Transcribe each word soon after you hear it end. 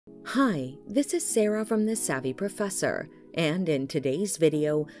Hi, this is Sarah from The Savvy Professor, and in today's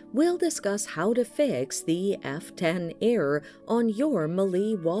video, we'll discuss how to fix the F10 error on your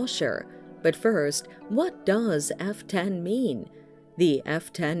Miele washer. But first, what does F10 mean? The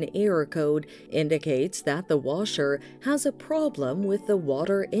F10 error code indicates that the washer has a problem with the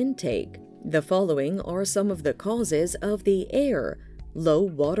water intake. The following are some of the causes of the error: low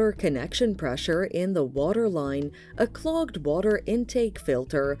water connection pressure in the water line, a clogged water intake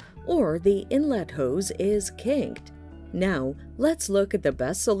filter, or the inlet hose is kinked. Now, let's look at the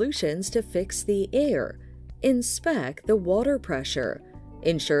best solutions to fix the error. Inspect the water pressure.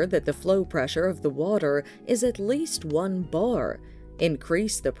 Ensure that the flow pressure of the water is at least 1 bar.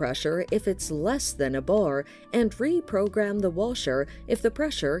 Increase the pressure if it's less than a bar, and reprogram the washer if the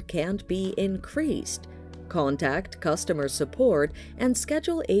pressure can't be increased. Contact customer support and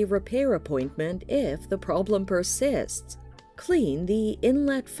schedule a repair appointment if the problem persists. Clean the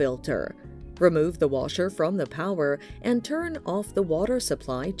inlet filter. Remove the washer from the power and turn off the water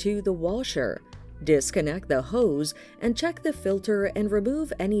supply to the washer. Disconnect the hose and check the filter and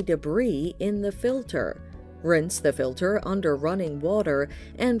remove any debris in the filter. Rinse the filter under running water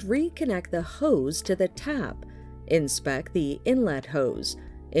and reconnect the hose to the tap. Inspect the inlet hose.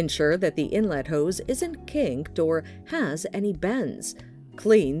 Ensure that the inlet hose isn't kinked or has any bends.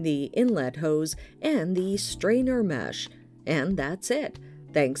 Clean the inlet hose and the strainer mesh. And that's it.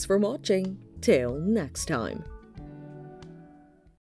 Thanks for watching. Till next time.